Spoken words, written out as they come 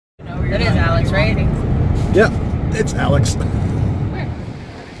That is Alex, right? Yeah, it's Alex.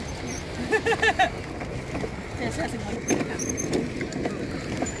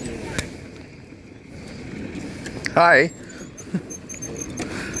 Hi.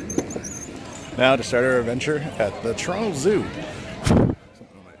 Now to start our adventure at the Toronto Zoo. Something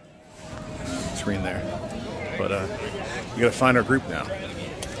on my screen there. But we gotta find our group now.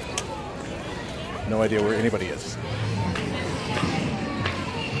 No idea where anybody is.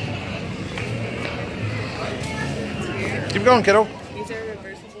 Keep going, kiddo. These are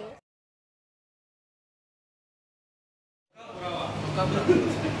reversible.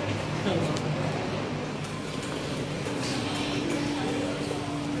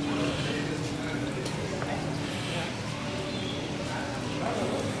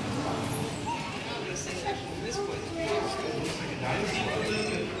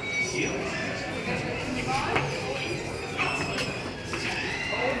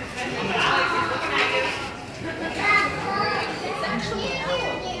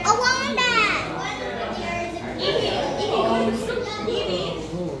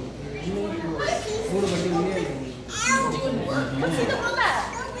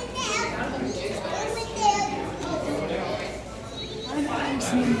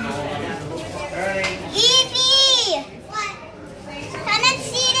 Evie! What? Come and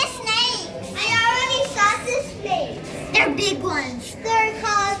see the snake. I already saw the snake. They're big ones. They're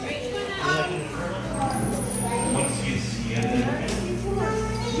called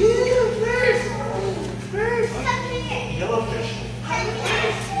Yellowfish.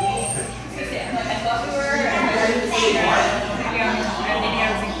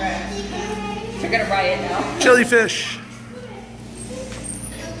 They're gonna riot now. Jellyfish.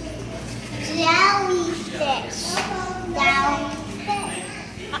 Jellyfish.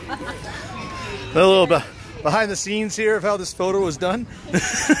 A little behind the scenes here of how this photo was done.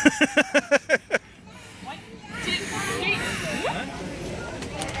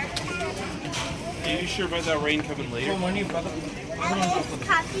 Are you sure about that rain coming later? I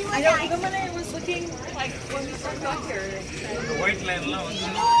know, even when I was looking, like, when we first got here. The white land alone.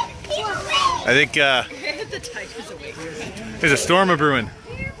 I think The tide is awake. there's a storm a brewing.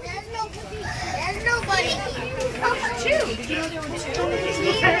 There's nobody here. Two! Did you know there were two?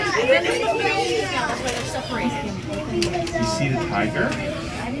 And then there's no babies now, that's why they're separated. You see the tiger? I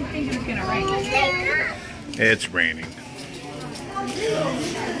didn't think it was gonna rain. It's raining. I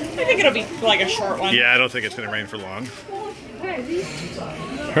think it'll be like a short one. Yeah, I don't think it's gonna rain for long.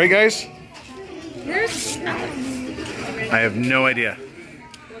 Right, guys? There's I have no idea.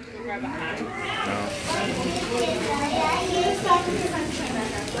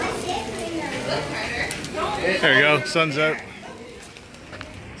 There we go, sun's out.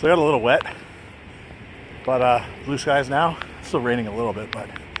 So I got a little wet, but blue skies now. Still raining a little bit, but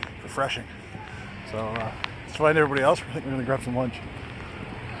refreshing. So let's find everybody else. I think we're gonna grab some lunch.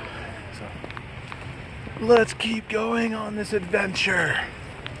 So let's keep going on this adventure.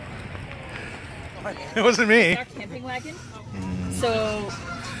 It wasn't me. our camping wagon. So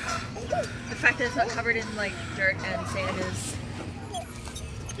the fact that it's not covered in like dirt and sand is.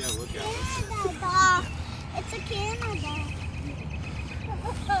 Yeah, look at Canada. It's a Canada.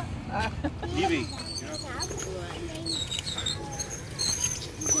 Evie.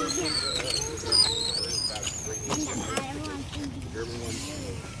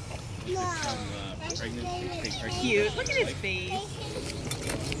 Cute. Look at his face.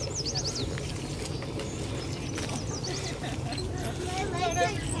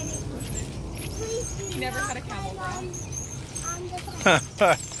 You never had a camel bra.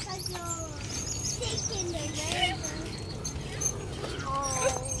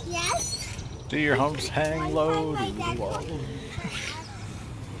 Yes? Do your humps hang low to the wall?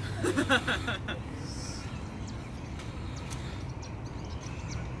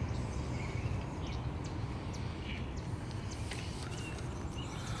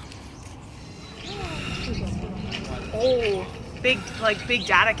 Oh, big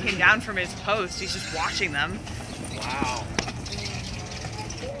data came down from his post. He's just watching them. Wow.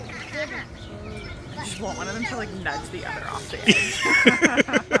 I just want one of them to like nudge the other off the edge.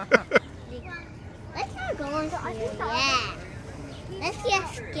 Let's not go on the other side. Let's get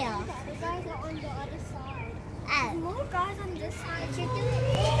skill. The guys are on the other side. There's more guys on this side. You're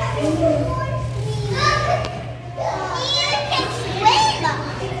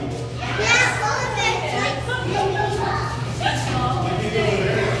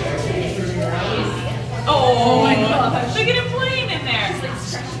Oh my gosh, look at him playing in there.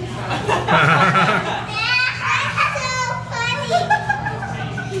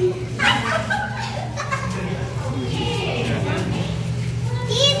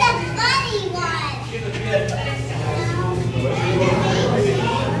 He's a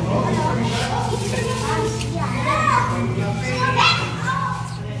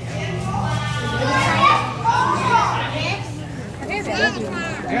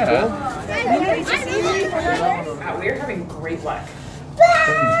Yeah. Wow, we are having great luck.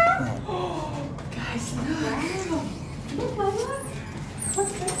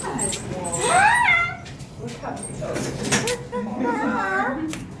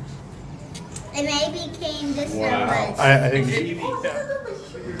 It maybe came this one. I think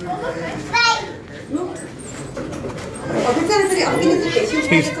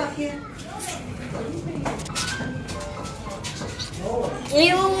Ew.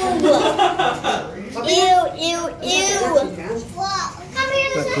 Ew. Come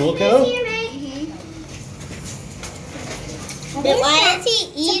here. Is that cool, kiddo? But why is he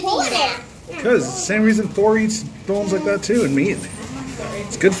eating that? Because same reason Thor eats bones like that too and meat.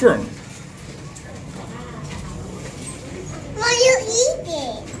 It's good for him. Will you eat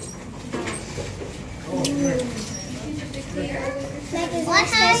it? What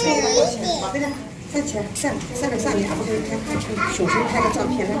are you eating? 上你阿伯给你看，手机拍个照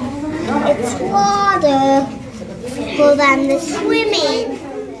片来。 It's water for them to swim in.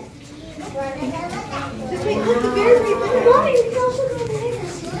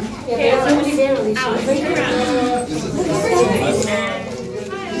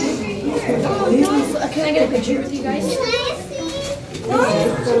 Can I get a picture with you guys?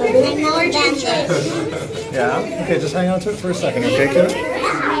 Yeah. Okay, just hang on to it for a second, okay, kiddo?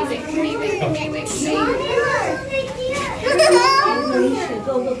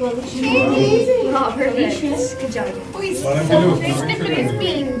 Oh, perfect. Good job. What's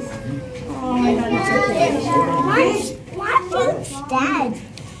that?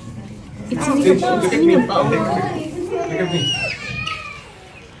 It's eating a bone. It's eating a bone.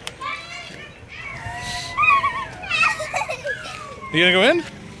 You gonna go in?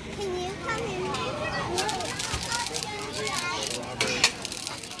 Can you come in?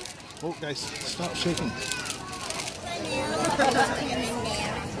 Oh, guys, stop shaking.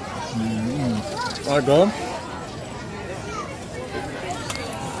 All right, go.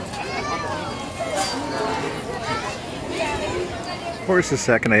 For just a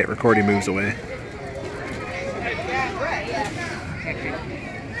second, I hit record, he moves away.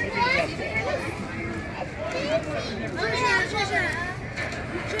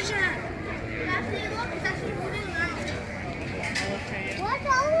 What's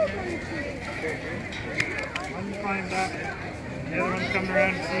all of them? One flying back. The other one's coming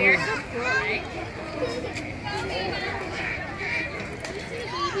around to see you.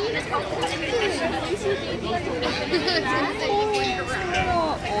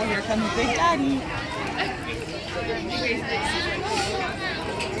 Oh, here comes Big Daddy.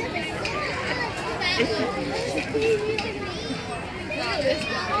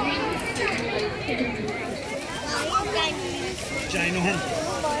 Ginorm.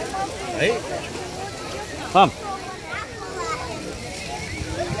 Hey. Mom.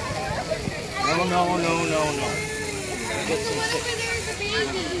 No.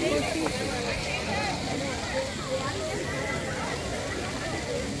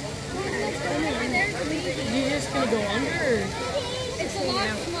 You're just gonna go under? It's a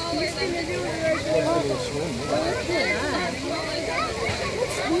lot smaller than the new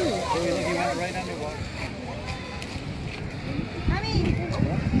You went right underwater.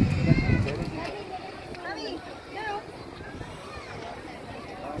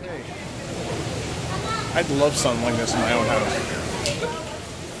 I'd love something like this in my own house. It'd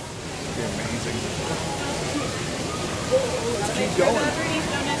be amazing. Let's keep going.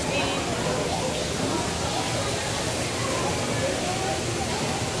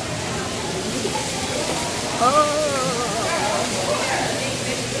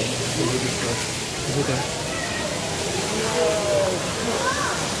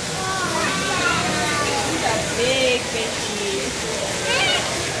 Big fishy.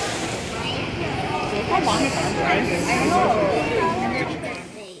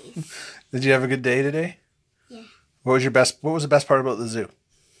 Did you have a good day today? Yeah. What was the best part about the zoo?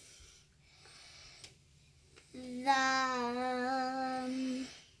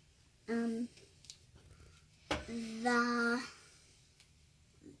 The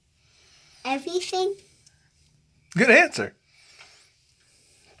everything. Good answer.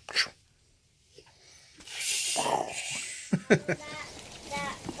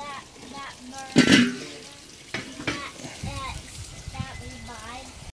 that bird.